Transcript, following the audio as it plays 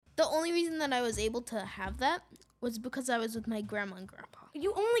The only reason that I was able to have that was because I was with my grandma and grandpa.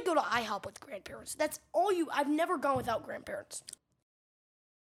 You only go to IHOP with grandparents. That's all you. I've never gone without grandparents.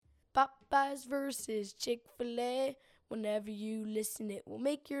 Popeyes versus Chick-fil-A. Whenever you listen, it will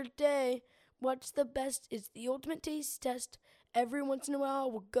make your day. What's the best? It's the ultimate taste test. Every once in a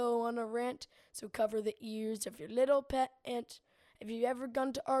while, we'll go on a rant. So cover the ears of your little pet ant. If you've ever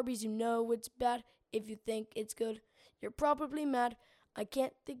gone to Arby's, you know it's bad. If you think it's good, you're probably mad. I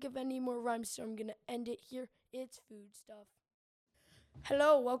can't think of any more rhymes, so I'm going to end it here. It's food stuff.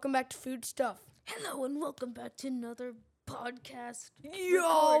 Hello, welcome back to Food Stuff. Hello and welcome back to another podcast.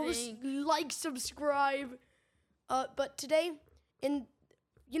 Yo, recording. like, subscribe. But today,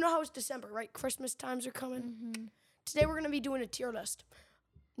 you know how it's December, right? Christmas times are coming. Mm-hmm. Today we're going to be doing a tier list.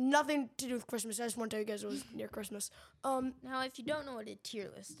 Nothing to do with Christmas. I just want to tell you guys it was near Christmas. Now, if you don't know what a tier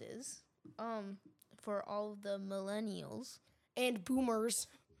list is, for all of the millennials and boomers,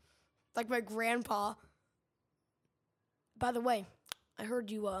 like my grandpa. By the way, I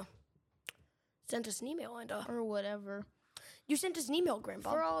heard you sent us an email, and or whatever, you sent us an email,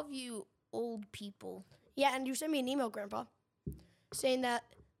 Grandpa. for all of you old people. Yeah, and you sent me an email, Grandpa, saying that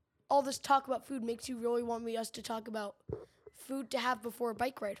all this talk about food makes you really want us to talk about food to have before a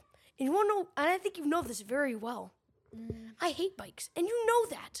bike ride. And you want to know, and I think you know this very well. I hate bikes, and you know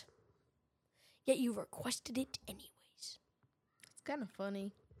that. Yet you requested it anyways. It's kind of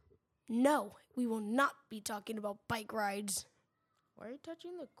funny. No, we will not be talking about bike rides. Why are you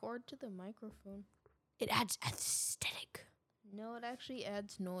touching the cord to the microphone? It adds aesthetic. No, it actually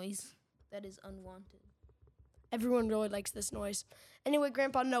adds noise that is unwanted. Everyone really likes this noise. Anyway,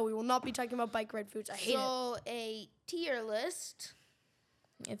 Grandpa, no, we will not be talking about bike ride foods. I hate it. So a tier list,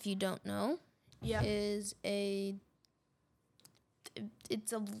 if you don't know, Yeah. is it's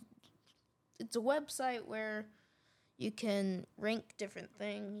a website where you can rank different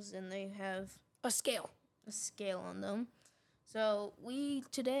things, and they have A scale. a scale on them. So we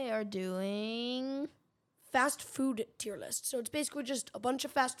today are doing Fast food tier list. So it's basically just a bunch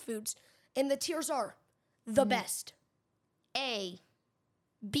of fast foods. And the tiers are the best, A,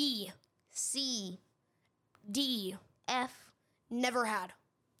 B, C, D, F, never had.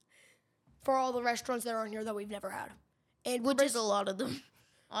 For all the restaurants that are on here that we've never had. And which is a lot of them,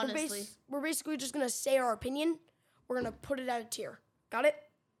 honestly. we're basically just going to say our opinion. We're going to put it at a tier. Got it?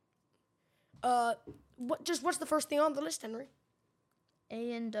 What's the first thing on the list, Henry?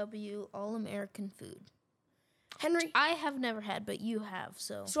 A&W All-American Food. Henry? I have never had, but you have,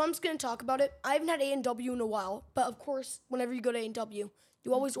 so. So I'm just going to talk about it. I haven't had A&W in a while, but of course, whenever you go to A&W,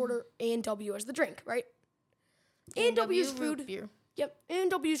 you always order A&W as the drink, right? A&W's food. root beer. Yep,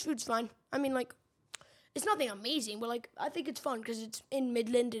 A&W's food's fine. I mean, like, it's nothing amazing, but, like, I think it's fun because it's in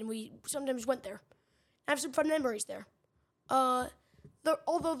Midland and we sometimes went there. I have some fun memories there.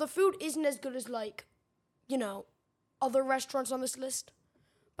 Although the food isn't as good as, like, you know, other restaurants on this list,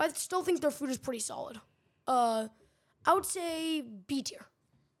 but I still think their food is pretty solid. I would say B tier.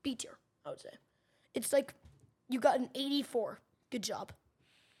 B tier, I would say. It's like, you got an 84. Good job.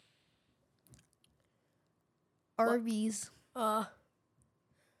 Arby's. The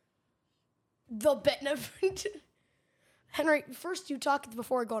benefit. Henry, first you talk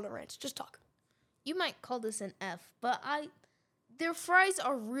before I go on a rant. Just talk. You might call this an F, but their fries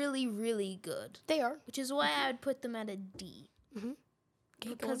are really, really good, They are. which is why I would put them at a D. Okay,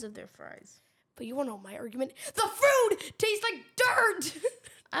 Because of their fries. But you want to know my argument? The food tastes like dirt.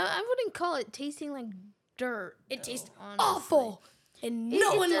 I wouldn't call it tasting like dirt. It tastes honestly. awful, and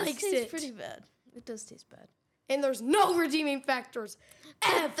no It one does likes taste it. pretty bad. It does taste bad. And there's no redeeming factors.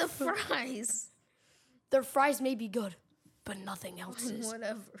 F the fries. Their fries may be good, but nothing else is.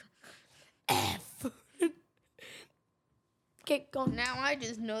 Whatever. F. Okay, go on. Now I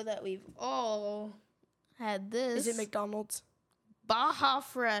just know that we've all had this. Is it McDonald's? Baja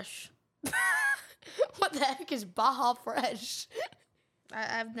Fresh. What the heck is Baja Fresh?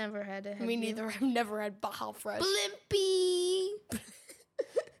 I've never had it. Me neither. I've never had Baja Fresh. Blimpie.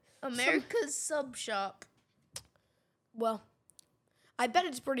 America's Sub Shop. Well, I bet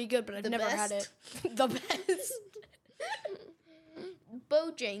it's pretty good, but I've never had it. The best.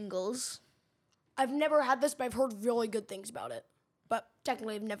 Bojangles. I've never had this, but I've heard really good things about it. But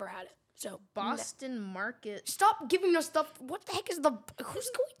technically, I've never had it. So Boston Market. stop giving us stuff. What the heck is who's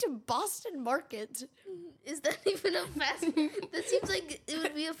going to Boston Market? Is that even a fast? That seems like it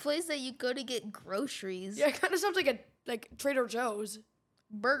would be a place that you go to get groceries. Yeah, it kind of sounds like Trader Joe's.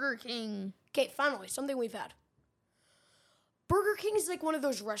 Burger King. Okay, finally, something we've had. Burger King is like one of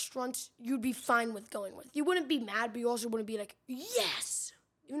those restaurants you'd be fine with going with. You wouldn't be mad, but you also wouldn't be like, yes.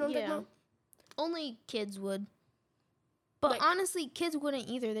 You know what I'm talking about? Only kids would. But Like- honestly, kids wouldn't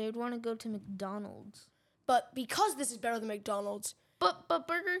either. They would want to go to McDonald's. But because this is better than McDonald's, But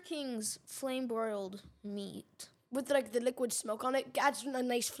Burger King's flame broiled meat. with like the liquid smoke on it, adds a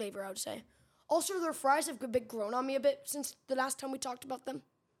nice flavor, I would say. Also, their fries have grown on me a bit since the last time we talked about them.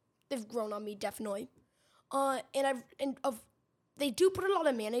 They've grown on me definitely. They do put a lot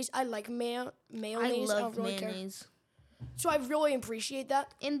of mayonnaise. I like mayonnaise. I don't love really care. mayonnaise. So I really appreciate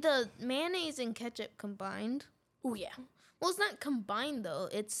that. And the mayonnaise and ketchup combined. Oh yeah, Well, it's not combined though.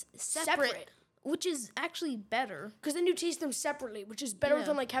 It's separate. Which is actually better. because then you taste them separately, which is better Yeah.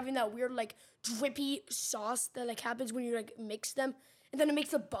 than like having that weird like drippy sauce that like happens when you like mix them, and then it makes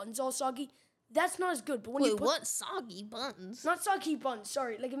the buns all soggy. That's not as good. But when you Wait, put what soggy buns? not soggy buns,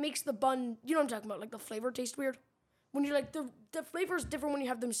 sorry, like it makes the bun. You know what I'm talking about? Like the flavor tastes weird. When you're like the flavor is different when you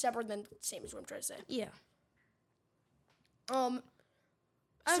have them separate than same is what I'm trying to say. Yeah. So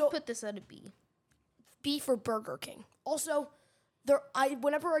I'd put this at a B. B for Burger King. Also,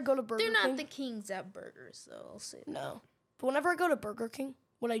 whenever I go to Burger They're King, not the kings at burgers, so I'll say that. no. But whenever I go to Burger King,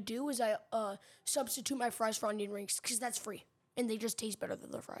 what I do is I substitute my fries for onion rings because that's free and they just taste better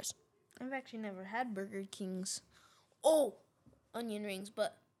than their fries. I've actually never had Burger King's Oh, onion rings,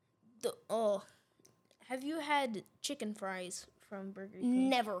 but have you had chicken fries from Burger King?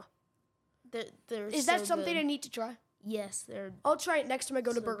 never. They're Is so that something I good. need to try? Yes, they're I'll try it next time I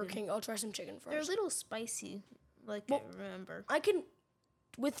go to So Burger good. King. I'll try some chicken they're a fries. little spicy, like Well- I remember. I can,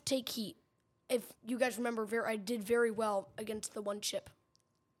 with Take Heat, if you guys remember, I did very well against the one chip.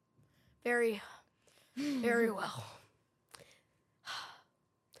 Very, very well.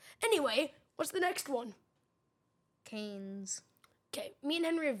 Anyway, what's the next one? Canes. Okay, me and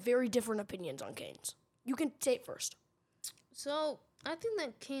Henry have very different opinions on Canes. You can say it first. So I think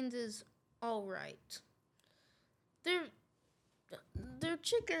that Canes is all right. Their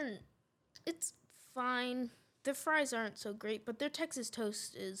chicken, it's fine. Their fries aren't so great, but their Texas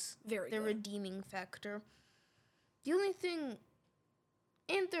toast is Very their good. redeeming factor. The only thing,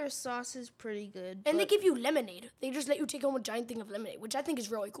 and their sauce is pretty good. And they but give you lemonade. They just let you take home a giant thing of lemonade, which I think is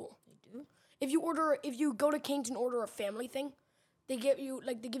really cool. they do. If you go to Cane's and order a family thing, they give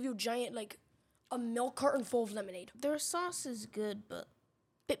you giant like a milk carton full of lemonade. Their sauce is good, but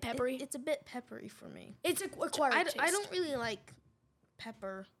Bit peppery. it's a bit peppery for me. It's acquired taste. I don't really like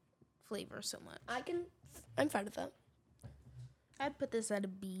pepper flavor so much. I'm fine with that. I'd put this at a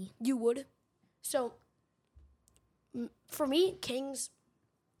B. You would. So for me, King's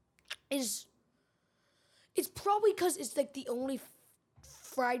it's probably because it's like the only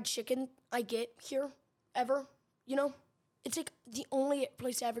fried chicken I get here ever. You know, it's like the only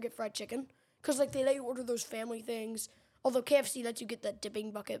place I ever get fried chicken because like they let you order those family things. Although KFC lets you get that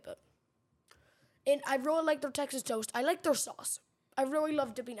dipping bucket, and I really like their Texas toast. I like their sauce. I really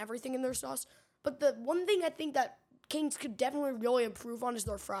love dipping everything in their sauce. But the one thing I think that King's could definitely really improve on is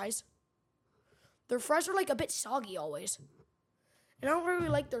their fries. Their fries are like a bit soggy always. And I don't really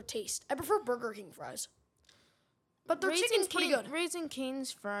like their taste. I prefer Burger King fries. But their chicken's pretty good. Raising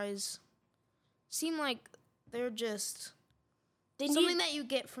Cane's fries seem like they're just They something need, that you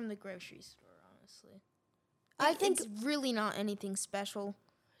get from the grocery store, honestly. I think it's really not anything special.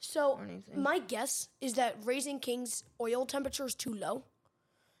 so. or anything. My guess is that Raising King's oil temperature is too low.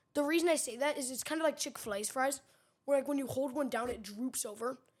 The reason I say that is it's kind of like Chick-fil-A's fries, where like when you hold one down, it droops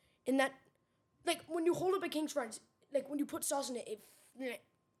over. And that, like when you hold up a King's fries, like when you put sauce in it,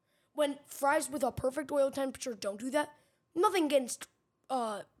 when fries with a perfect oil temperature don't do that, nothing against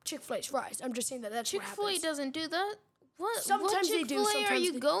Chick-fil-A's fries. I'm just saying that's what Chick-fil-A happens. doesn't do that. What? Sometimes what they do, Chick-fil-A are sometimes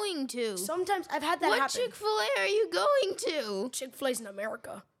you they- going to? Sometimes I've had that What happen. Chick-fil-A are you going to? Chick-fil-A's in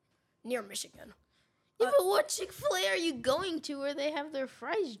America, near Michigan. Yeah, but what Chick-fil-A are you going to where they have their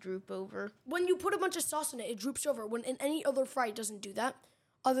fries droop over? When you put a bunch of sauce in it, it droops over. When in any other fry, it doesn't do that,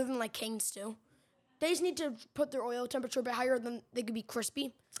 other than like Cane's do. They just need to put their oil temperature a bit higher, than they could be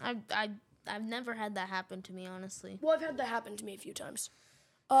crispy. I've never had that happen to me, honestly. Well, I've had that happen to me a few times.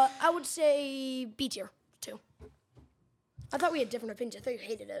 I would say B tier too. I thought we had different opinions. I thought you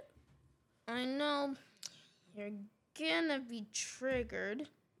hated it. I know you're gonna be triggered.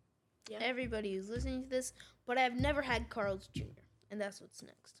 Yeah. Everybody who's listening to this, but I've never had Carl's Jr. and that's what's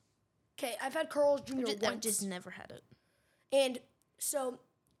next. Okay, I've had Carl's Jr. I've once, just never had it. and so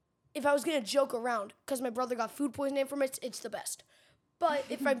if I was gonna joke around, because my brother got food poisoning from it, it's the best. But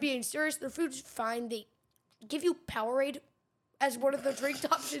if I'm being serious, their food's fine. They give you Powerade as one of the drink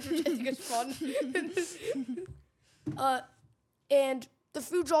options, which I think is fun. And the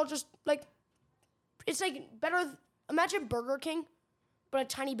food's all just like, it's like better. Imagine Burger King, but a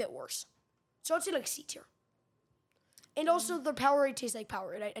tiny bit worse. So I'd say like C tier. And also the Powerade tastes like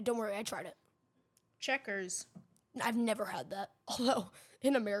Powerade. I don't worry, I tried it. Checkers. I've never had that. Although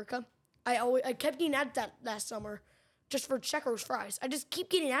in America, I kept getting ads that last summer just for Checkers fries. I just keep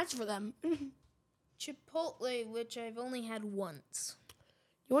getting ads for them. Chipotle, which I've only had once.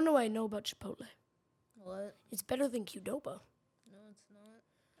 You want to know what I know about Chipotle? What? It's better than Qdoba. No, it's not.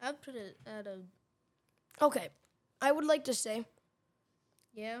 I'd put it at a... Okay, I would like to say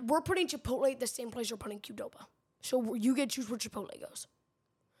Yeah? we're putting Chipotle at the same place we're putting Qdoba. So you get to choose where Chipotle goes.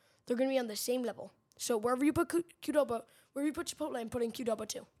 They're going to be on the same level. So wherever you put Qdoba, wherever you put Chipotle, I'm putting Qdoba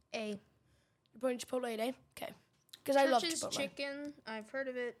too. A. You're putting Chipotle at A? Okay. Because I love Church's Chipotle. chicken, I've heard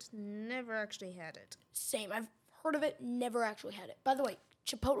of it, never actually had it. Same. I've heard of it, never actually had it. By the way,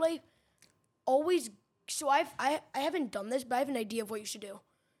 Chipotle always... So I haven't done this, but I have an idea of what you should do.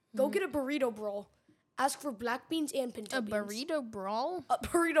 Go get a burrito bowl. Ask for black beans and pinto A beans. burrito brawl? A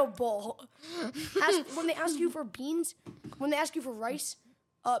burrito bowl. When they ask you for beans, when they ask you for rice,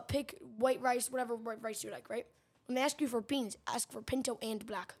 pick white rice, whatever white rice you like, right? When they ask you for beans, ask for pinto and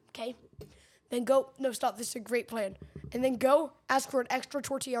black, okay? Then go, no, stop, this is a great plan. And then go ask for an extra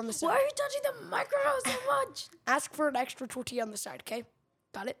tortilla on the side. Why are you touching the microphone so much? Ask for an extra tortilla on the side, okay?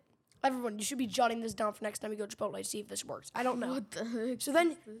 Got it? Everyone, you should be jotting this down for next time you go to Chipotle to see if this works. I don't know. What the heck? So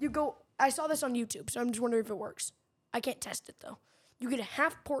then you go, I saw this on YouTube, so I'm just wondering if it works. I can't test it though. You get a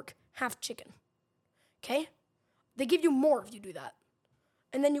half pork, half chicken. Okay? They give you more if you do that.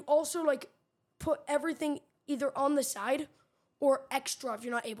 And then you also like put everything either on the side or extra if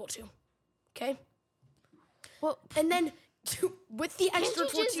you're not able to. Okay? Well, And then with the extra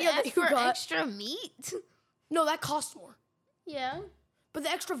can't you just tortilla ask that you for got, extra meat? no, that costs more. Yeah. But the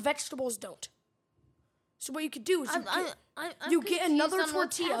extra vegetables don't. So what you could do is I'm you get confused another on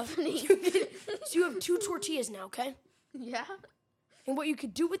what's tortilla. happening. So you have 2 tortillas now, okay? Yeah. And what you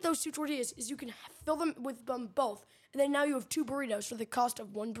could do with those 2 tortillas is you can fill them with both. And then now you have 2 burritos for the cost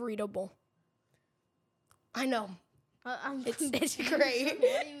of 1 burrito bowl. I know. It's great.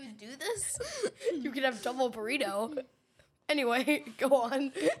 Why you would do this? You could have double burrito. Anyway, go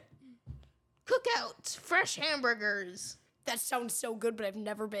on. Cookout, fresh hamburgers. That sounds so good, but I've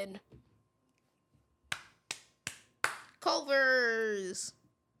never been. Culver's.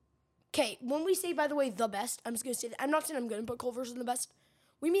 Okay, when we say, by the way, the best, I'm just going to say that. I'm not saying I'm going to put Culver's in the best.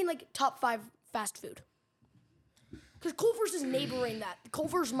 We mean like top 5 fast food. Because Culver's is neighboring that.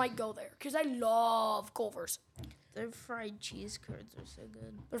 Culver's might go there. Because I love Culver's. Their fried cheese curds are so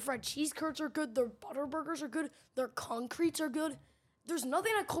good. Their fried cheese curds are good. Their butter burgers are good. Their concretes are good. There's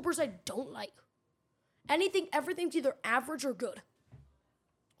nothing at Culver's I don't like. Everything's either average or good.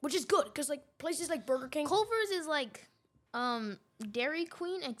 Which is good, because like places like Burger King. Culver's is like Dairy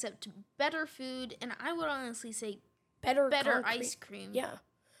Queen, except better food, and I would honestly say better concrete. ice cream. Yeah.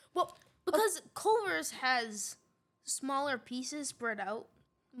 Well, Because Culver's has smaller pieces spread out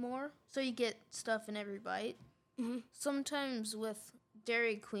more, so you get stuff in every bite. Mm-hmm. Sometimes with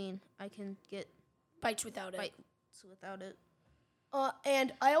Dairy Queen, I can get bites without it. bites without it.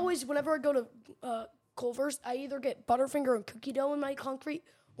 And I always, whenever I go to Culver's, I either get Butterfinger and cookie dough in my concrete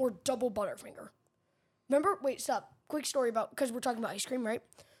or double Butterfinger. Remember? Wait, stop. Quick story because we're talking about ice cream, right?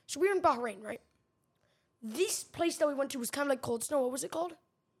 So we were in Bahrain, right? This place that we went to was kind of like Cold Snow. What was it called?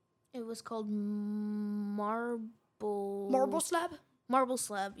 It was called Marble Slab? Marble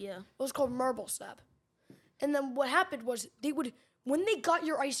Slab, yeah. It was called Marble Slab. And then what happened was when they got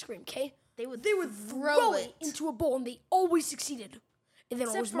your ice cream, okay? They would throw it into a bowl, and they always succeeded. And then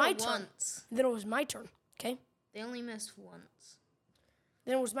it was my turn. And then it was my turn, okay? They only missed once.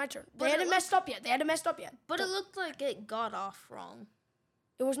 Then it was my turn. But They hadn't messed up yet. But it looked like it got off wrong.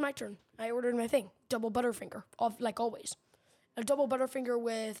 It was my turn. I ordered my thing. Double Butterfinger, like always. A double Butterfinger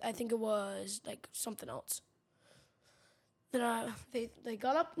with, I think it was, like, something else. Then they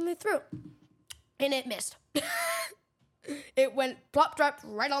got up and they threw. And it missed. It went plop, dropped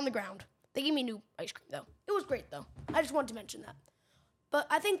right on the ground. They gave me new ice cream, though. It was great, though. I just wanted to mention that. But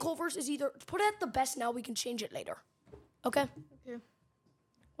I think Culver's is either, put it at the best now, we can change it later. Okay? Okay.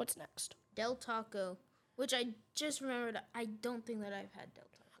 What's next? Del Taco, which I just remembered. I don't think that I've had Del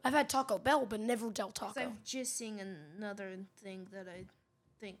Taco. I've had Taco Bell, but never Del Taco. I'm just seeing another thing that I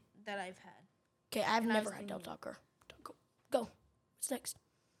think that I've had. Okay, I've And I never was had Del thinking- Taco. Go. What's next?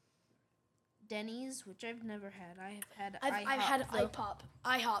 Denny's, which I've never had. I've had though. IPOP.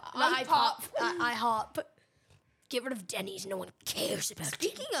 IHOP. IPOP. IHOP. Get rid of Denny's. No one cares about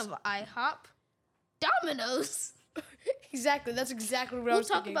Speaking Denny's. of IHOP, Domino's. Exactly. That's exactly what I We'll was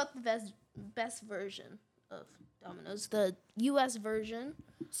talk thinking. about the best version of Domino's, the U.S. version,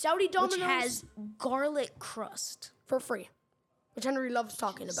 Saudi Domino's which has garlic crust. for free, which Henry loves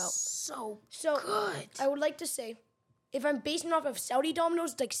talking about. So good. I would like to say, if I'm basing off of Saudi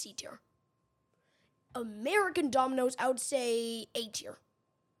Domino's, it's like C tier. American Domino's, I would say A tier.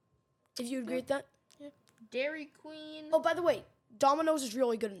 If you agree with that. Yeah. Dairy Queen. Oh, by the way, Domino's is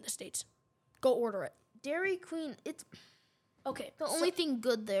really good in the States. Go order it. Dairy Queen, it's Okay. the only thing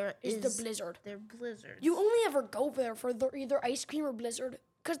good there is is the Blizzard. their blizzards. You only ever go there for either ice cream or Blizzard,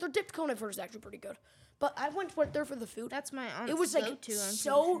 because their dipped cone I've heard is actually pretty good. But I went there for the food. That's my aunt's It was like go-to.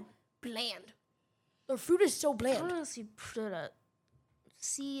 so bland. Their food is so I bland. honestly put it at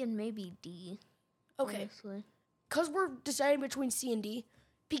C and maybe D. Okay. Honestly. Because we're deciding between C and D,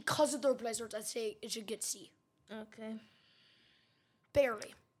 because of their Blizzards, I'd say it should get C. Okay.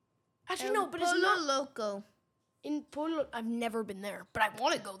 Barely. Actually, no, but it's Polo not. Loco. In Polo, I've never been there, but I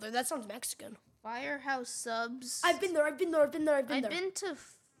want to go there. That sounds Mexican. Firehouse Subs. I've been there. I've been there. I've been to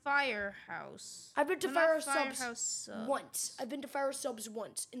Firehouse. I've been to But not Firehouse Subs. once. I've been to Firehouse Subs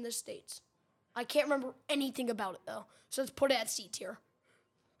once in the States. I can't remember anything about it though, so let's put it at C tier.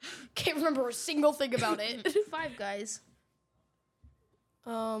 Can't remember a single thing about it. Five Guys.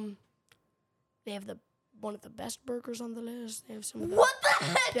 They have one of the best burgers on the list. They have some of the What the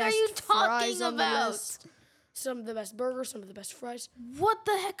heck are best you fries talking on the about? list. Some of the best burgers, some of the best fries. What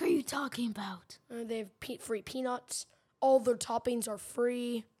the heck are you talking about? They have free peanuts. All their toppings are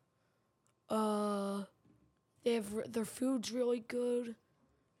free. They have their food's really good.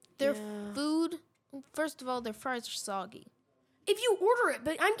 Their Yeah. food, first of all, their fries are soggy. If you order it,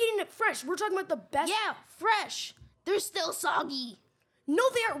 but I'm getting it fresh. We're talking about the best. Yeah, fresh. They're still soggy. No,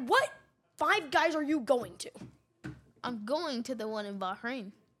 they are. What Five Guys are you going to? I'm going to the one in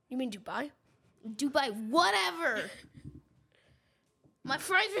Bahrain. You mean Dubai? Dubai, whatever. My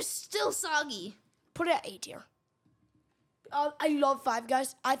fries are still soggy. Put it at A tier. I love Five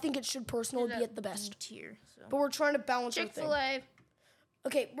Guys. I think it should personally be at the best. B tier. So. But we're trying to balance our thing. Chick-fil-A.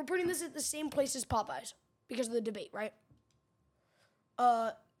 Okay, we're putting this at the same place as Popeyes because of the debate, right?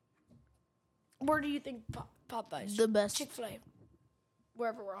 Where do you think Popeyes? The best. Chick-fil-A.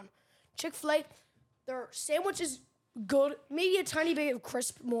 Wherever we're on. Chick-fil-A, their sandwich is good. Maybe a tiny bit of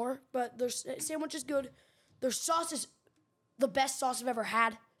crisp more, but their sandwich is good. Their sauce is the best sauce I've ever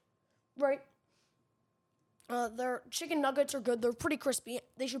had, right? Their chicken nuggets are good. They're pretty crispy.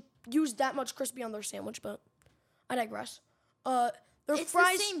 They should use that much crispy on their sandwich, but I digress. Their It's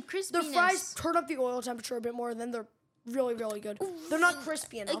fries, the same their fries crispiness. turn up the oil temperature a bit more, then they're really, really good. They're not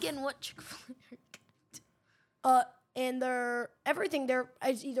crispy enough. Again, what Chick-fil-A? And their everything there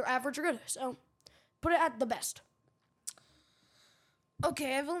is either average or good. So put it at the best.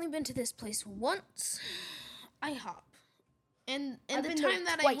 Okay, I've only been to this place once. IHOP. And I've the been there time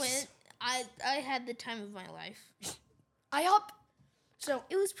that twice. I went, I had the time of my life. IHOP. So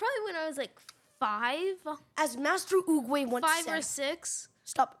It was probably when I was like 5, as Master Oogway once 5 said, or 6.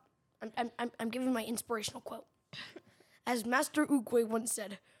 stop. I'm giving my inspirational quote. As Master Oogway once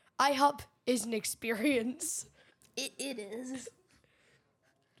said, IHOP is an experience. It is.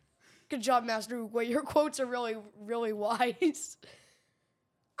 Good job, Master Oogway. Your quotes are really, really wise.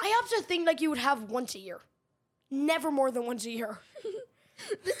 IHOP's a thing like you would have once a year. Never more than once a year.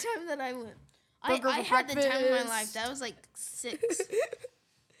 The time that I went. Burger I for had the time of my breakfast. life. That was like 6.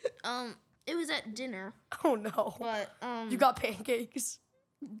 It was at dinner, Oh no. but You got pancakes.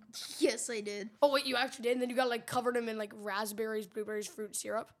 yes, I did. Oh wait, you actually did? And then you got like covered them in like raspberries, blueberries, fruit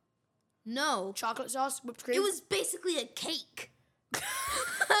syrup, No, chocolate sauce, whipped cream. it was basically a cake.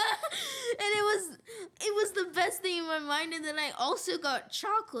 And it was the best thing in my mind. And then I also got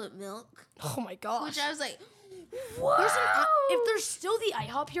chocolate milk, Oh my gosh. which I was like, wow. If there's still the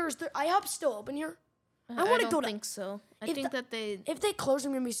IHOP here, is there IHOP still open here? I want to go don't to. think so. I if think the- that they. If they close,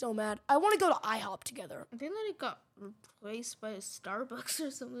 I'm gonna be so mad. I want to go to IHOP together. I think that it got replaced by a Starbucks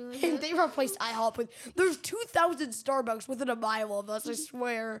or something like And that. they replaced IHOP with. There's 2,000 Starbucks within a mile of us. I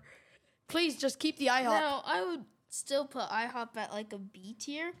swear. Please just keep the IHOP. Now I would still put IHOP at like a B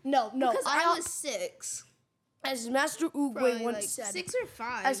tier No, because I IHOP, was 6. as Master Oogway Probably once like said. 6 or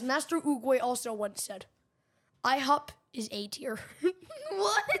 5. As Master Oogway also once said, IHOP is A tier.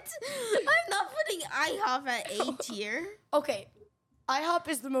 What? I'm not putting IHOP at A tier. Okay, IHOP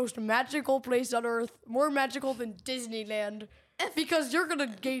is the most magical place on earth, more magical than Disneyland, because you're gonna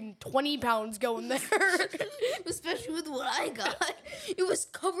gain 20 pounds going there. Especially with what I got. It was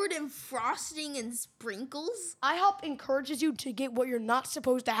covered in frosting and sprinkles. IHOP encourages you to get what you're not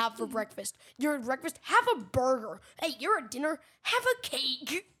supposed to have for breakfast. You're at breakfast, have a burger. Hey, you're at dinner, have a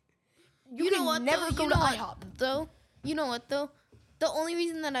cake. You know can what? never though? go You to know what, IHOP. Though, you know what though? The only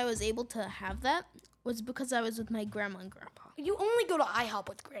reason that I was able to have that was because I was with my grandma and grandpa. You only go to IHOP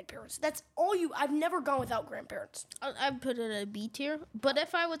with grandparents. That's all you. I've never gone without grandparents. I'd put it at B tier. But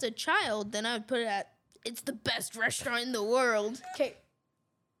if I was a child, then I would put it at it's the best restaurant in the world. Okay.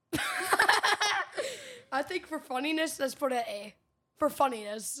 I think for funniness, let's put an A. For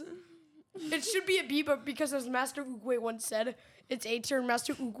funniness. It should be a B, but because as Master Oogway once said, it's A tier and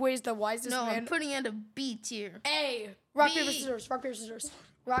Master Oogway is the wisest No, man. I'm putting it a B tier. A. Rock, B. paper, scissors. Rock, paper, scissors.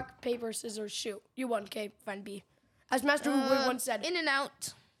 Rock, paper, scissors, shoot. You won. Okay, fine, B. As Master Oogway once said. In and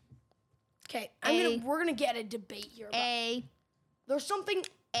out. Okay, A. we're gonna get a debate here. A. There's something.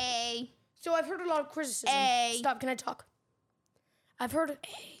 A. So I've heard a lot of criticism. A. Stop. Can I talk? I've heard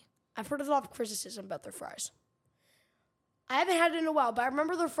a lot of criticism about their fries. I haven't had it in a while, but I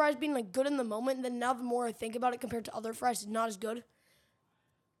remember their fries being like good in the moment, and then now the more I think about it compared to other fries, it's not as good.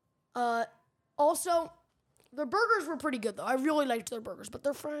 Also, their burgers were pretty good though. I really liked their burgers, but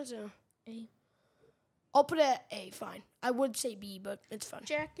their fries, A. I'll put it at A, fine. I would say B, but it's fine.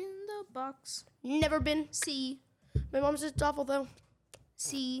 Jack in the Box. Never been. C. My mom says it's awful though.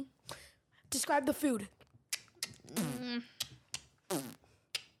 C. Describe the food.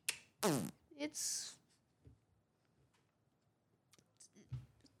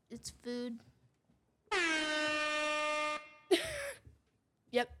 It's food.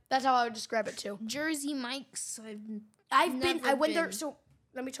 Yep, that's how I would describe it too. Jersey Mike's. I Never went there, been. so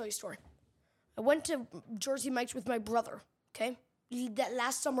let me tell you a story. I went to Jersey Mike's with my brother, okay? That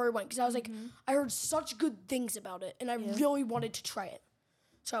last summer I went, because I was like, I heard such good things about it, and I really wanted to try it.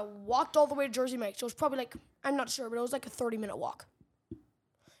 So I walked all the way to Jersey Mike's. It was probably like, I'm not sure, but it was like a 30-minute walk.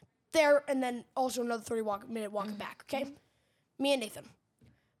 There, and then also another 30-minute walk back, okay? Me and Nathan.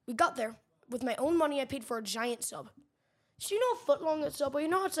 We got there. With my own money, I paid for a giant sub. So you know a foot long at Subway? You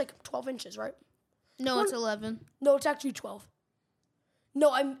know it's like 12 inches, right? No, it's 11. No, it's actually 12.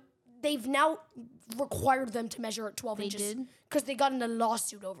 No, they've now required them to measure at 12 They inches. did? Because they got in a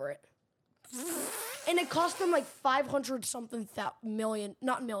lawsuit over it. And it cost them like 500 something million,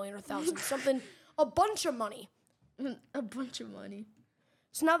 not million or thousand, something, a bunch of money. A bunch of money.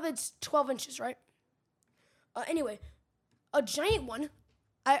 So now that's 12 inches, right? Anyway, a giant one,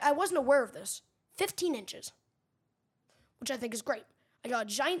 I wasn't aware of this, 15 inches, which I think is great. I got a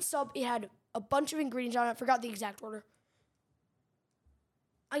giant sub. It had a bunch of ingredients on it. I forgot the exact order.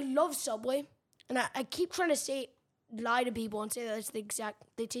 I love Subway, and I keep trying to lie to people and say that it's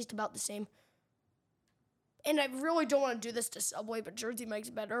they taste about the same. And I really don't want to do this to Subway, but Jersey Mike's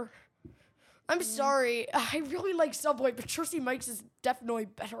better. I'm sorry. I really like Subway, but Jersey Mike's is definitely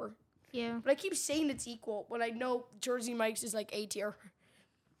better. Yeah. But I keep saying it's equal when I know Jersey Mike's is like A tier.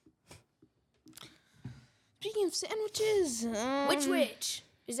 Speaking of sandwiches, Which?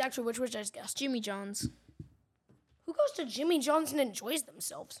 Is actually which I just guessed. Jimmy John's. Who goes to Jimmy John's and enjoys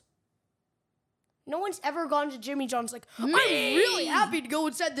themselves? No one's ever gone to Jimmy John's like, I'm really happy to go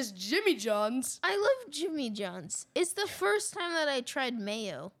inside this Jimmy John's. I love Jimmy John's. It's the first time that I tried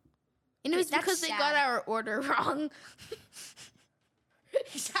mayo. And it was That's because they sad. got our order wrong.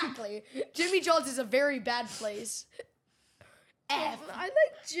 Exactly. Jimmy John's is a very bad place. F. I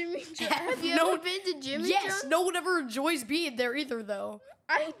like Jimmy John's. Have you ever been to Jimmy Yes, John's? no one ever enjoys being there either, though.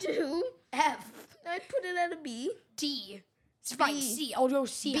 I do. F. I'd put it at a B. D. It's fine. B. C. I'll go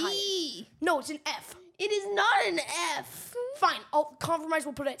C high. B. No, it's an F. It is not an F. Fine. I'll compromise.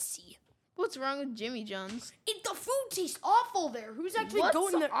 We'll put it at C. What's wrong with Jimmy John's? The food tastes awful there. Who's actually What's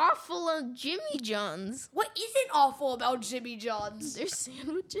going there? awful on Jimmy John's? What isn't awful about Jimmy John's? Their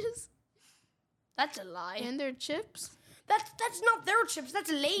sandwiches That's a lie. and their chips. That's not their chips.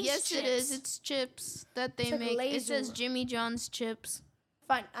 That's Lay's Yes, chips. it is. It's chips that they It's like make. It Lay's says or- Jimmy John's chips.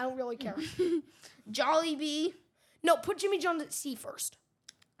 Fine. I don't really care. Jollibee. No, put Jimmy John's at C first.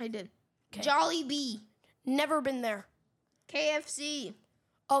 I did. 'Kay. Jollibee. Never been there. KFC.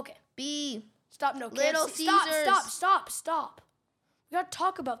 Okay. B. Stop. No. Little KFC. Caesars. Stop. We gotta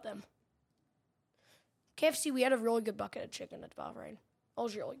talk about them. KFC. We had a really good bucket of chicken at Bahrain. That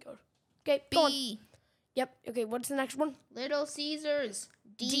was really good. Okay. Go on. B. Yep. Okay. What's the next one? Little Caesars.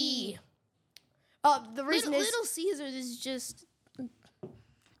 D. The reason Little Caesars is just.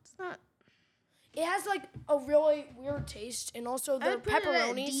 It's not. it has like a really weird taste, and also I the would put it at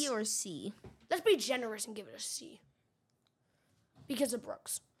pepperonis. D or C. Let's be generous and give it a C. Because of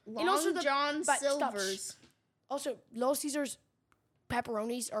Brooks. Long And also the- John but stop. Silver's. Also, Little Caesars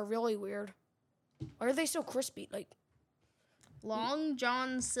pepperonis are really weird. Why are they so crispy? Like, Long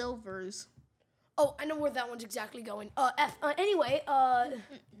John Silver's. oh, I know where that one's exactly going. F. Anyway,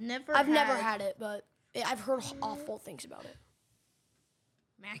 Never. I've never had it, but I've heard awful things about it.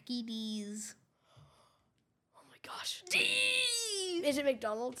 Mackie D's. Oh my gosh. D. Is it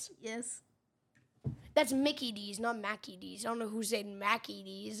McDonald's? Yes. That's Mickey D's, not Mackie D's. I don't know who said Mackie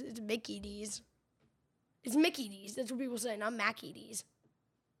D's. It's Mickey D's. It's Mickey D's. That's what people say, not Mackie D's.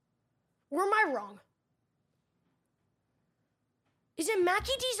 Where am I wrong? Is it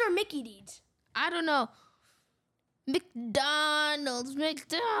Mackie D's or Mickey D's? I don't know.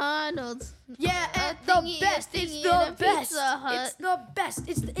 McDonald's. Yeah, A and the thingy, a best. It's thingy, the and a best. Pizza Hut. It's the best.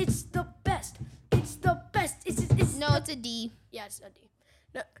 It's the best. It's the best. It's No, it's a D. Yeah, it's a D.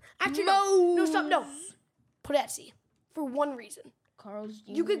 No, actually, no. No, stop. No. Moe's. Put it at C. For one reason. Carl's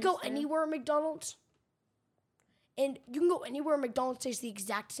Jr. You could go is there. anywhere at McDonald's. And you can go anywhere McDonald's tastes the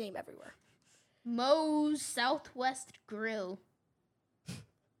exact same everywhere. Moe's Southwest Grill.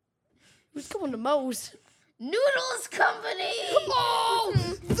 Who's going to Moe's? Noodles Company. Oh,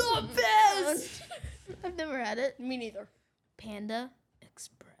 the best! I've never had it. Me neither. Panda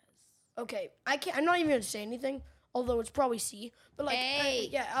Express. Okay, I'm not even gonna say anything, although it's probably C. But like,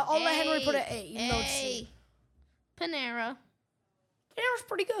 A. I'll let Henry put it A, even though it's C. Panera. Panera's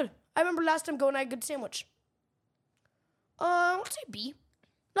pretty good. I remember last time going, I had a good sandwich. I want to say B.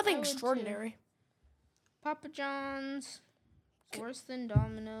 Nothing I would too. extraordinary. Papa John's. It's worse than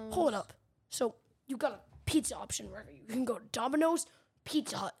Domino's. Hold up. So you got a pizza option wherever you can go to Domino's,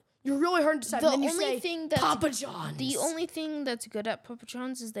 Pizza Hut. You're really hard to decide. The and then you only say thing that's Papa John's. The only thing that's good at Papa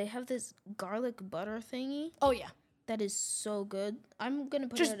John's is they have this garlic butter thingy Oh yeah. that is so good. I'm gonna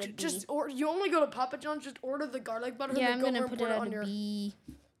put it at a B. Or you only go to Papa John's, just order the garlic butter Yeah, and I'm then go gonna over and put it on at your. a B.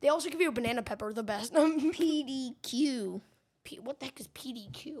 They also give you a banana pepper, the best. PDQ. What the heck is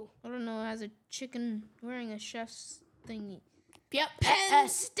PDQ? I don't know. It has a chicken wearing a chef's thingy. Yep. Penn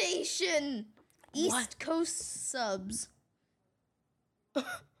Station. East What? Coast subs.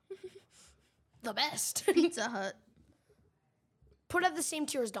 The best. Pizza Hut. Put it at the same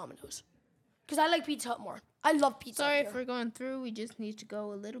tier as Domino's. Because I like Pizza Hut more. I love Pizza Sorry Hut. if we're going through. We just need to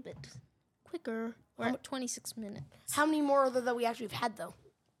go a little bit quicker. We're at 26 minutes. How many more are there that we actually have had, though?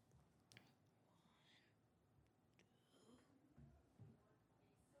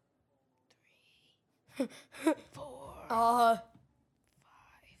 4, Uh, 5,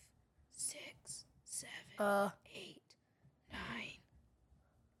 6, 7, 8, 9.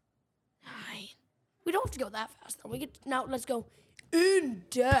 we don't have to go that fast, though. Now, let's go in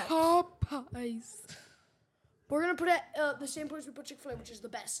depth. Popeyes. We're going to put it at the same place we put Chick-fil-A, which is the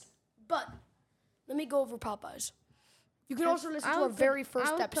best. But let me go over Popeyes. You can also listen to our very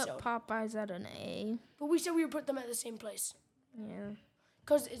first episode. Put Popeyes at an A. But we said we would put them at the same place. Yeah.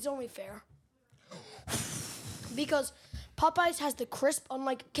 Because it's only fair. Because Popeyes has the crisp,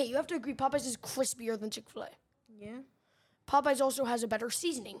 unlike... Okay, you have to agree, Popeyes is crispier than Chick-fil-A. Yeah. Popeyes also has a better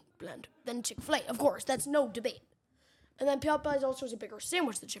seasoning blend than Chick-fil-A. Of course, that's no debate. And then Popeyes also has a bigger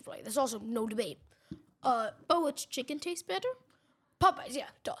sandwich than Chick-fil-A. That's also no debate. Oh, its chicken tastes better? Popeyes, yeah,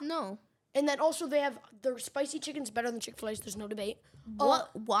 duh. No. And then also they have their spicy chicken's better than Chick-fil-A's. There's no debate.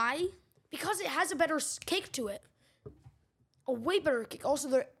 What? Why? Because it has a better cake to it. A way better cake. Also,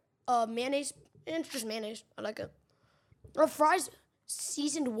 their mayonnaise, and it's just mayonnaise. I like it. Our fries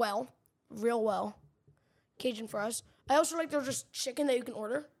seasoned well, real well. Cajun fries. I also like their just chicken that you can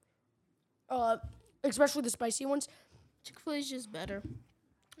order. Especially the spicy ones. Chick-fil-A is just better.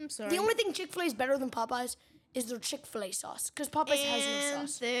 I'm sorry. The only thing Chick-fil-A is better than Popeyes is their Chick-fil-A sauce. Because Popeyes has no and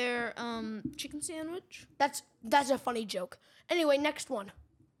sauce. their chicken sandwich. That's a funny joke. Anyway, next one.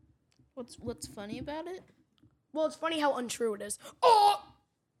 What's funny about it? Well, it's funny how untrue it is. Oh!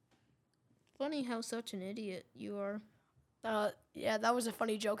 Funny how such an idiot you are. Yeah, that was a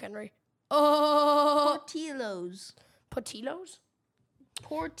funny joke, Henry. Portillo's. Portillo's?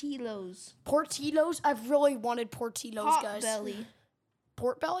 Portillo's. Portillo's? I've really wanted Portillo's, guys. Potbelly.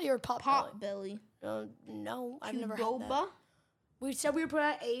 Pork belly or pot belly? Potbelly. No, I've never had that. Qdoba. We said we would put it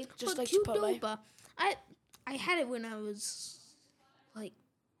at A, just like Chipotle. Qdoba. I had it when I was like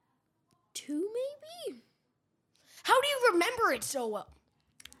 2 maybe? How do you remember it so well?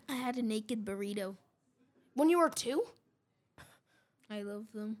 I had a naked burrito. When you were 2? I love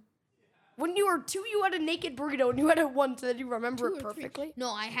them. When you were 2, you had a naked burrito, and you had it once, and you remember 2 it or 3. perfectly?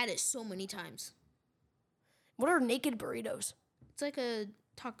 No, I had it so many times. What are naked burritos? It's like a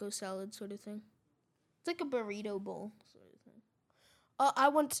taco salad sort of thing. It's like a burrito bowl sort of thing.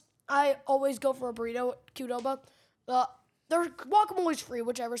 I always go for a burrito at Qdoba. Their guacamole's free,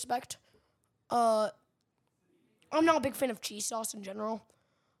 which I respect. I'm not a big fan of cheese sauce in general.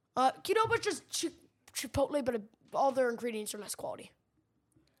 Qdoba's just Chipotle, but all their ingredients are less quality.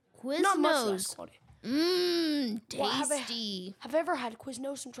 Not much less Quiznos. quality. Mmm, Well, have I- tasty. Have I ever had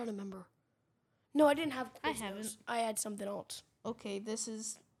Quiznos? I'm trying to remember. No, I didn't have Quiznos. I haven't. I had something else. Okay,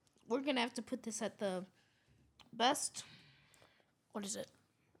 we're gonna have to put this at the best. What is it?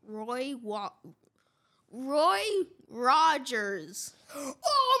 Roy Rogers.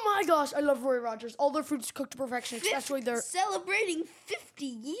 Oh my gosh, I love Roy Rogers. All their food's cooked to perfection, especially their... Celebrating 50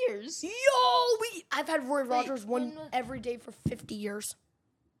 years. Yo! I've had Roy Rogers when one was- every day for 50 years.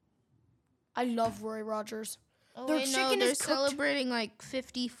 I love Roy Rogers. Oh, Their I know. chicken They're is cooked- celebrating like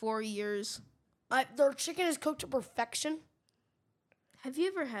 54 years. Their chicken is cooked to perfection. Have you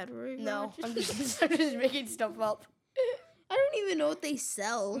ever had Roy No, Rogers? I'm just, I'm just making stuff up. I don't even know what they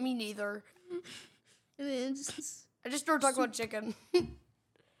sell. Me neither. It's I just started talking about chicken.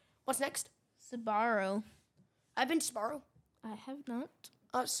 What's next? Sbarro. I've been to Sbarro. I have not.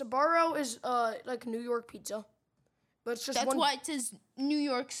 Sbarro is like New York pizza, but it's just That's one. why it says New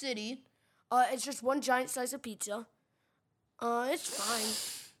York City. It's just one giant slice of pizza. It's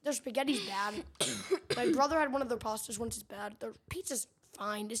fine. Their spaghetti's bad. My brother had one of their pastas once. It's bad. Their pizza's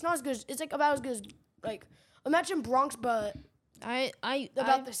fine. It's not as good. It's like about as good as like imagine Bronx, but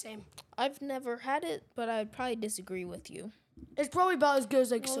about the same. I've never had it, but I'd probably disagree with you. It's probably about as good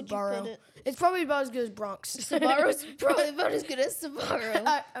as like Where would you Sbarro. put it? It's probably about as good as Bronx. Sbarro's probably about as good as Sbarro.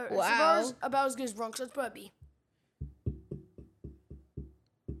 Wow. Sbarro's about as good as Bronx. Let's put a B.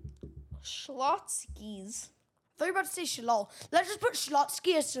 Schlotzsky's. I thought you were about to say Shalal. Let's just put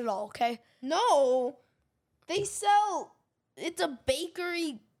Schlotsky as Shalal, okay? No, they sell. It's a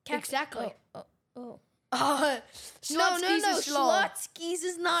bakery. Exactly. Oh. Schlotsky's No. is Shalal. Schlotzsky's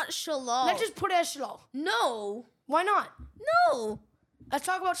is not Shalal. Let's just put it as Shalal. No. Why not? No. Let's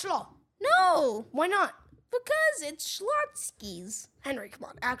talk about Shalal. No. Why not? Because it's Schlotzsky's. Henry, come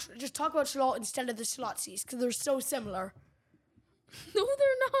on. Actually, just talk about Shalal instead of the Schlotzky's because they're so similar. No,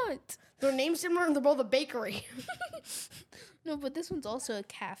 they're not. Their name's similar and they're both a bakery. No, but this one's also a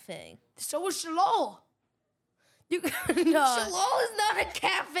cafe. So is Shalal. You no. Shalal is not a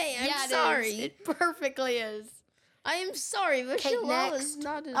cafe. I'm Yeah, it sorry. is. It perfectly is. I am sorry, but Okay, Shalal next. is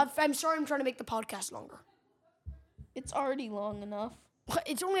not a... I'm sorry I'm trying to make the podcast longer. It's already long enough.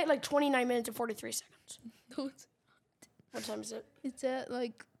 It's only at like 29 minutes and 43 seconds. No, it's, What time is it? it's at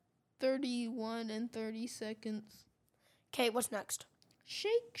like 31 and 30 seconds. Okay, what's next?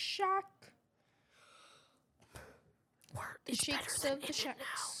 Shake Shack. The It's shakes better of than the In-N-Out.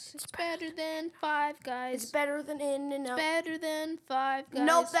 shacks. It's better than Five Guys. It's better than In-N-Out. better than Five Guys.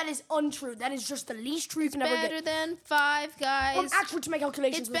 Nope, that is untrue. That is just the least true you can ever better get. than Five Guys. Actually, to my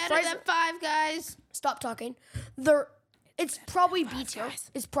calculations, It's the better fries than are- Five Guys. Stop talking. It's probably B tier. Guys.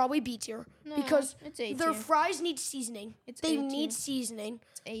 It's probably B tier No, because it's A their tier. fries need seasoning. It's They A need tier. seasoning.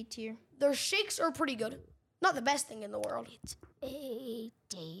 It's A tier. Their shakes are pretty good. Not the best thing in the world. It's A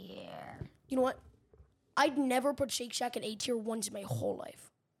tier. You know what? I'd never put Shake Shack in A tier once in my whole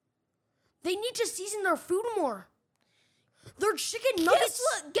life. They need to season their food more. Their chicken nuggets.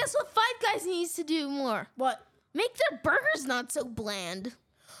 Guess what Five Guys needs to do more? What? Make their burgers not so bland.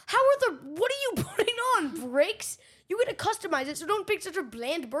 How are the? What are you putting on? Breaks? You gotta customize it, so don't pick such a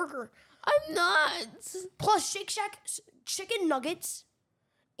bland burger. I'm not. Plus, Shake Shack chicken nuggets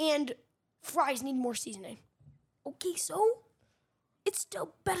and fries need more seasoning. Okay, so it's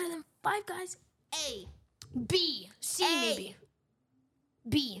still better than Five Guys. A. B. C A. maybe.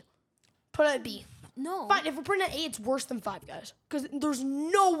 B. Put it at B. No. Fine, if we're putting it at A, it's worse than Five Guys. Because there's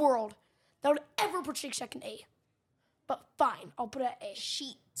no world that would ever put Shake Shack in A. But fine, I'll put it at A.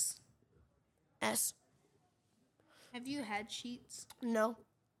 Sheets. S. Have you had Sheets? No.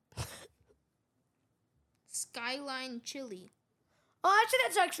 Skyline Chili. Oh, actually,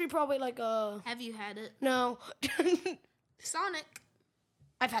 that's actually probably like a... Have you had it? No. Sonic.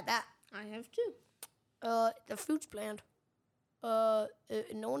 I've had that. I have too. The food's bland. No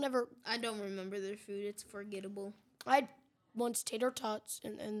one ever... I don't remember their food. It's forgettable. I had once tater tots,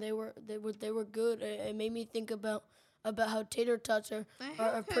 and they were good. It made me think about how tater tots are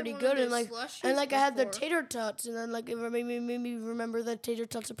had pretty one good, of and their like slushies I had the before. tater tots, and then like it made me remember that tater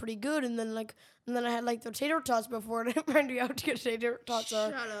tots are pretty good, and then I had like the tater tots before, and it reminded me how good tater tots are.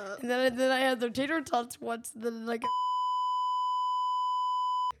 Shut up. And then I had the tater tots once, then like.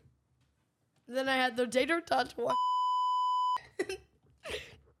 Then I had the tater tots once.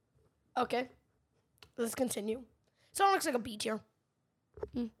 Okay, let's continue. So it looks like a B tier.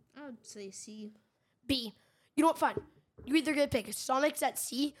 I would say C. B. You know what? Fine. You either get to pick Sonic's at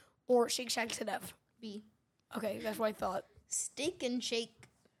C or Shake Shack's at F. B. Okay, that's what I thought. Steak and Shake.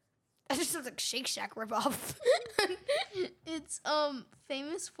 That just sounds like Shake Shack ripoff. It's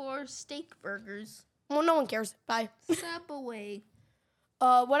famous for steak burgers. Well, no one cares. Bye. Sap away.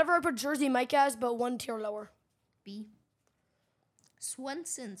 Whatever I put Jersey Mike as, but one tier lower. B.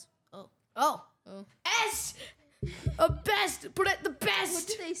 Swenson's. Oh. Oh. Oh. S. A best. Put it the What best.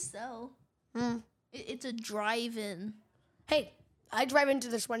 do they sell? Hmm. It's a drive-in. Hey, I drive into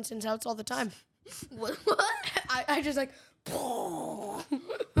the Swenson's house all the time. What? I just like.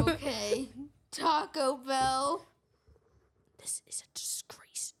 Okay. Taco Bell. This is a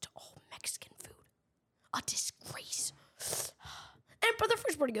disgrace to all Mexican food. A disgrace. And but their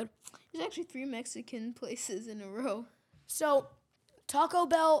food's pretty good. There's actually 3 Mexican places in a row. So, Taco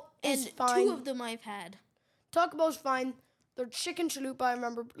Bell is And fine. 2 of them I've had. Taco Bell's fine. Their chicken chalupa, I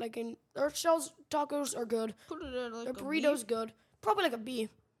remember liking. Their shells tacos are good. Put it at like Their a burritos good. Probably like a B.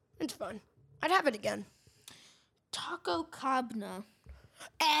 It's fun. I'd have it again. Taco Cabna.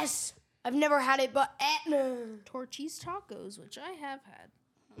 S. I've never had it, but no. Torchy's Tacos, which I have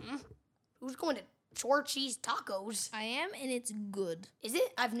had. Who's going to Chor Cheese Tacos? I am, and it's good. Is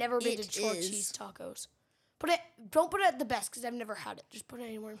it? I've never been to It Chor is. Cheese Tacos. Don't put it at the best because I've never had it. Just put it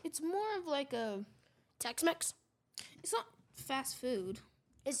anywhere. It's more of like a... Tex-Mex. It's not fast food.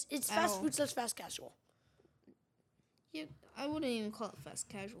 It's fast Ow. food slash fast casual. Yeah, I wouldn't even call it fast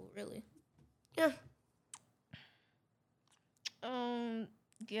casual, really. Yeah.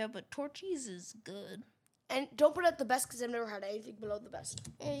 Yeah, but Torchy's is good. And don't put it at the best because I've never had anything below the best.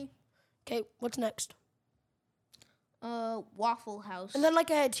 Hey. Okay, what's next? Waffle House. And then I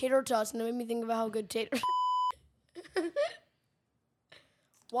had tater tots, and it made me think about how good tater.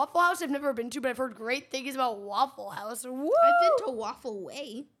 Waffle House I've never been to, but I've heard great things about Waffle House. Woo! I've been to Waffle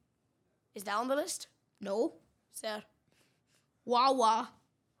Way. Is that on the list? No. Sad. Wawa.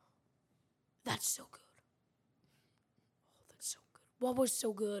 That's so good. Oh, that's so good. Wawa's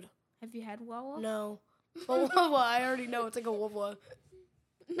so good. Have you had Wawa? No. Well, Wawa, I already know. It's like a Wawa.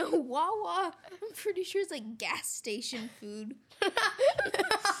 No, Wawa. I'm pretty sure it's like gas station food.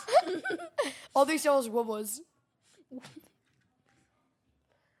 All they sell is Wawas.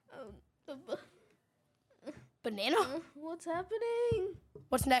 Banana? What's happening?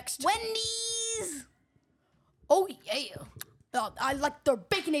 What's next? Wendy's. Oh, yeah. I like their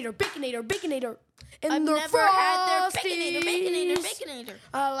Baconator. And I've their never had their Frosties. Baconator.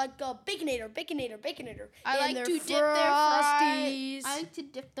 I like Baconator. I and like their to dip their fries. Frosties. I like to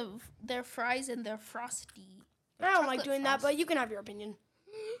dip their fries in their Frosty. I don't like chocolate doing that, Frosty. but you can have your opinion.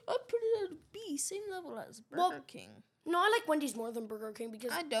 I'll put it at a B, same level as Burger Well, King. No, I like Wendy's more than Burger King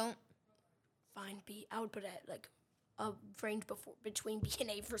because I don't. fine B. I would put it at like a range between B and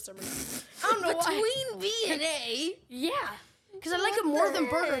A for some reason. I don't know why. Between B and A, Yeah, because I like it What more the than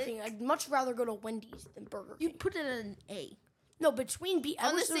Burger heck? King. I'd much rather go to Wendy's than Burger you King. put it at an A. No, between B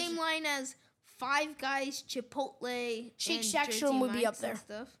On the same line as Five Guys, Chipotle, Shake and Shack Jersey shouldn't be up Mike's and there.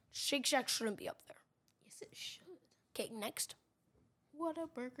 Stuff. Shake Shack shouldn't be up there. Yes, it should. Okay, next. What a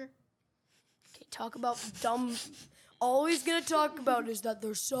burger. Okay, talk about dumb. All he's gonna talk about is that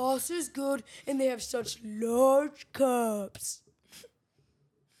their sauce is good and they have such large cups.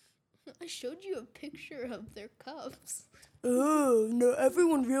 I showed you a picture of their cups. Oh, no,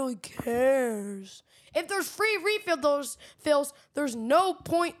 everyone really cares. If there's free refills, there's no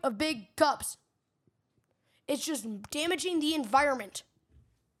point of big cups. It's just damaging the environment.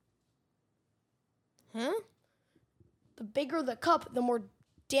 Huh? The bigger the cup, the more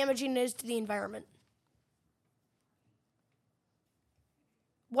damaging it is to the environment.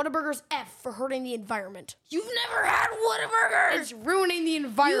 Whataburger's F for hurting the environment. You've never had Whataburger! It's ruining the You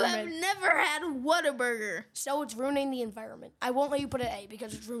environment. have never had Whataburger. So it's ruining the environment. I won't let you put it A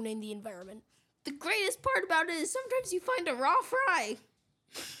because it's ruining the environment. The greatest part about it is sometimes you find a raw fry.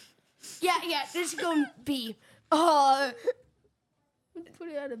 Yeah, this should go B. Put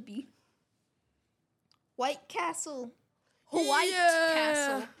it at a B. White Castle. White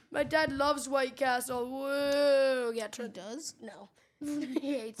Castle. My dad loves White Castle. Whoa. Yeah, He does? no.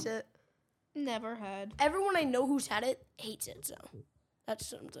 He hates it. Never had. Everyone I know who's had it hates it, so that's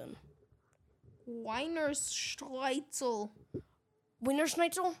something. Weiner's Schweitzel. Wiener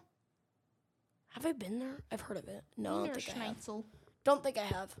Schnitzel? Have I been there? I've heard of it. No, I Wiener don't think I have. Schnitzel. Don't think I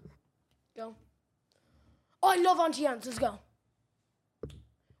have. Go. Oh, I love Auntie Anne's. Let's go.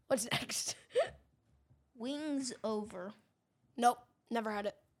 What's next? Wings Over. Nope, never had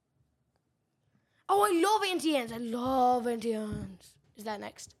it. Oh, I love Auntie Anne's. I love Auntie Anne's. Is that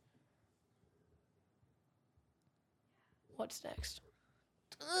next? What's next?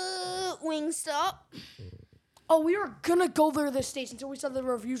 Wingstop. Oh, we were gonna go there this stage until we saw the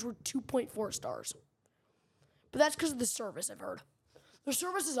reviews were 2.4 stars. But that's because of the service, I've heard. Their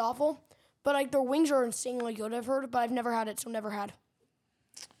service is awful, but like their wings are insanely good, I've heard, but I've never had it, so never had.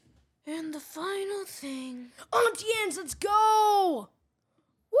 And the final thing. Auntie Anne's, let's go!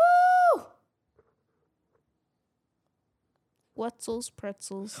 Woo! Wetzel's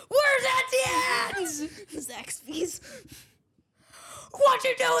Pretzels. Where's Auntie Anne's? Zaxby's. What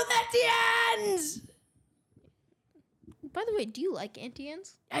you do with Auntie Anne's? By the way, do you like Auntie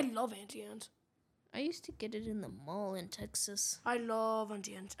Anne's? I love Auntie Anne's. I used to get it in the mall in Texas. I love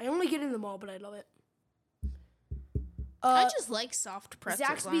Auntie Anne's. I only get it in the mall, but I love it. I just like soft pretzels.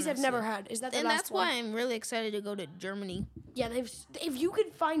 Zaxby's I've never had. Is that the And last that's one? why I'm really excited to go to Germany. Yeah, if you can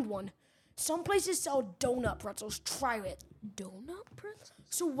find one. Some places sell donut pretzels. Try it. Donut pretzel?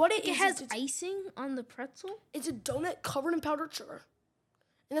 So what It has icing on the pretzel? it's a donut covered in powdered sugar.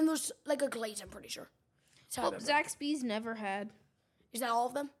 And then there's like a glaze, I'm pretty sure. That's how I Oh, remember. Zaxby's never had. Is that all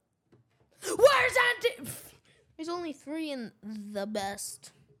of them? Where's that? There's only 3 in the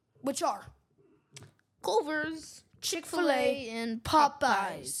best. Which are? Culver's, Chick-fil-A, and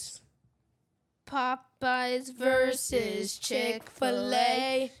Popeyes. Popeyes versus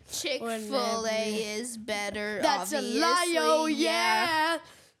Chick-fil-A. Chick-fil-A Whenever- is better, That's obviously. a lie, oh yeah.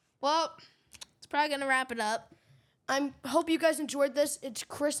 Well, it's probably going to wrap it up. I hope you guys enjoyed this. It's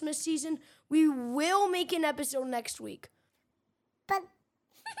Christmas season. We will make an episode next week.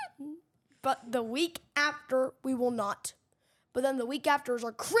 But the week after, we will not. But then the week after is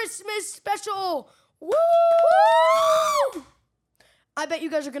our Christmas special. Woo! I bet you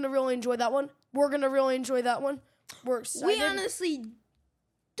guys are going to really enjoy that one. We're going to really enjoy that one. We're excited. We honestly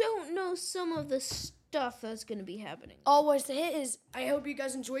don't know some of the stuff that's going to be happening. Always the hit is, I hope you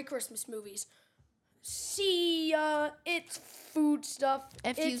guys enjoy Christmas movies. See ya. It's food stuff.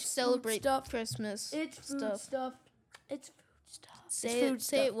 If it's you celebrate stuff. Christmas It's food stuff. stuff. It's food stuff.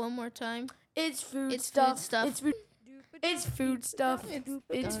 Say it one more time. It's food It's stuff. food stuff. It's food. It's food stuff.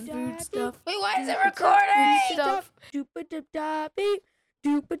 It's food stuff. Wait, why is it recording? Food stuff. Doop-a-dub-da-beep.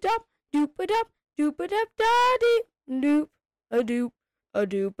 Doop-a-dub. Doop-a-dub. Doop-a-dub-da-dee. Doop. A doop. A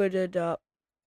doop-a-da-dub.